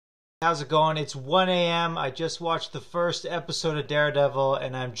How's it going? It's 1 a.m. I just watched the first episode of Daredevil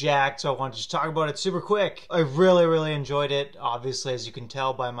and I'm jacked, so I wanted to just talk about it super quick. I really enjoyed it, obviously, as you can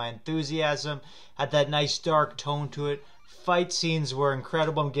tell by my enthusiasm. Had that nice dark tone to it. Fight scenes were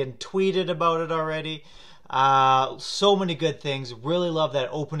incredible. I'm getting tweeted about it already. So many good things. Really love that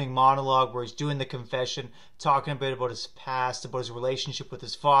opening monologue where he's doing the confession, talking a bit about his past, about his relationship with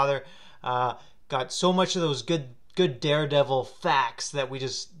his father. Got so much of those good Daredevil facts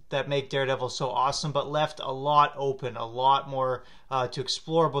that make Daredevil so awesome, but left a lot open, a lot more to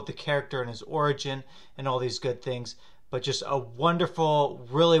explore about the character and his origin and all these good things. But just a wonderful,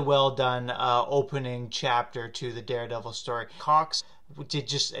 really well done opening chapter to the Daredevil story. Cox did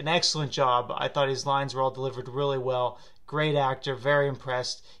just an excellent job. I thought his lines were all delivered really well. Great actor, very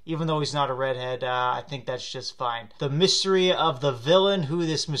impressed. Even though he's not a redhead, I think that's just fine. The mystery of the villain, who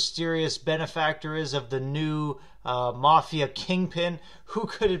this mysterious benefactor is of the new mafia kingpin, who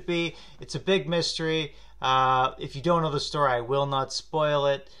could it be? It's a big mystery. If you don't know the story, I will not spoil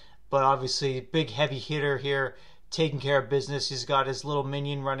it. But obviously, big heavy hitter here, taking care of business. He's got his little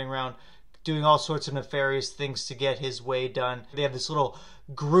minion running around doing all sorts of nefarious things to get his way done. They have this little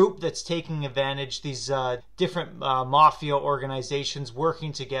group that's taking advantage, these different mafia organizations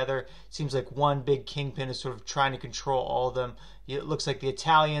working together. Seems like one big kingpin is sort of trying to control all of them. It looks like the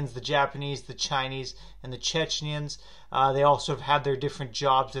Italians, the Japanese, the Chinese, and the Chechens. They all sort of have their different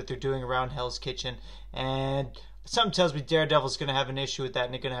jobs that they're doing around Hell's Kitchen. And something tells me Daredevil's going to have an issue with that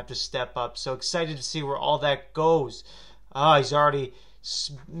and they're going to have to step up. So excited to see where all that goes. He's already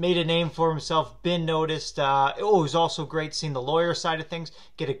made a name for himself, been noticed. It was also great seeing the lawyer side of things,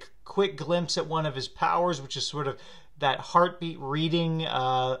 get a quick glimpse at one of his powers, which is sort of that heartbeat reading,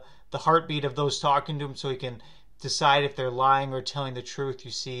 the heartbeat of those talking to him, so he can decide if they're lying or telling the truth. You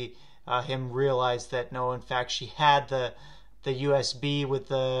see him realize that no, in fact, she had the USB with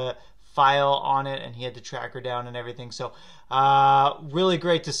the file on it and he had to track her down and everything. So really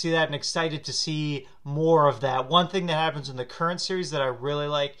great to see that and excited to see more of that. One thing that happens in the current series that I really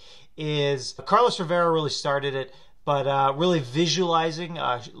like is Carlos Rivera really started it, but really visualizing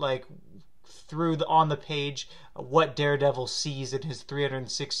like through on the page what Daredevil sees in his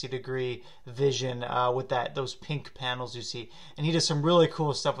 360-degree vision with those pink panels you see. And he does some really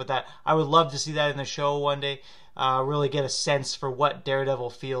cool stuff with that. I would love to see that in the show one day. Really get a sense for what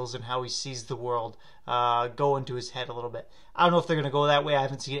Daredevil feels and how he sees the world go into his head a little bit. I don't know if they're going to go that way. I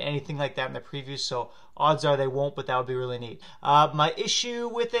haven't seen anything like that in the previews, so odds are they won't, but that would be really neat. My issue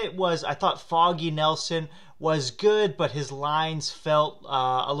with it was I thought Foggy Nelson was good, but his lines felt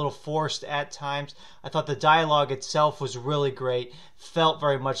a little forced at times. I thought the dialogue itself was really great. Felt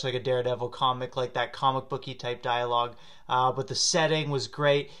very much like a Daredevil comic, like that comic booky type dialogue. But the setting was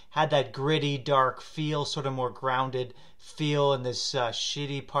great. Had that gritty, dark feel, sort of more grounded feel in this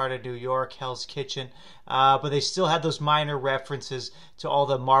shitty part of New York, Hell's Kitchen. But they still had those minor references to all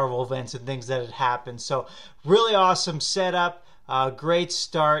the Marvel events and things that had happened. So really awesome setup. Great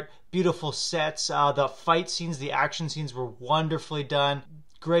start. Beautiful sets. The fight scenes, the action scenes were wonderfully done.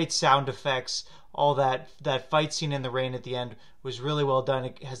 Great sound effects. All that fight scene in the rain at the end was really well done.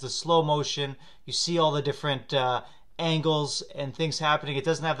 It has the slow motion. You see all the different angles and things happening. It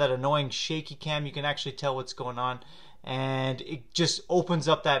doesn't have that annoying shaky cam. You can actually tell what's going on. And it just opens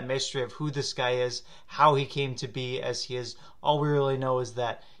up that mystery of who this guy is, how he came to be as he is. All we really know is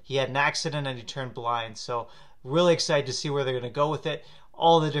that he had an accident and he turned blind. So really excited to see where they're going to go with it.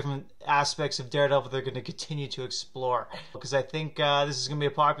 All the different aspects of Daredevil they're going to continue to explore. Because I think this is going to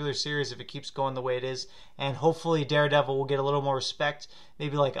be a popular series if it keeps going the way it is. And hopefully Daredevil will get a little more respect.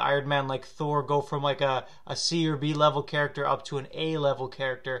 Maybe like Iron Man, like Thor, go from like a C or B level character up to an A level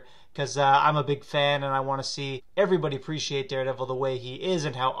character. Because I'm a big fan and I want to see everybody appreciate Daredevil the way he is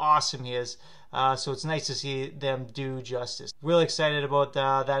and how awesome he is. So it's nice to see them do justice. Really excited about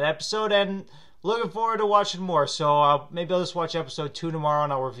that episode and looking forward to watching more. So maybe I'll just watch episode 2 tomorrow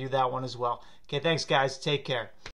and I'll review that one as well. Okay, thanks guys. Take care.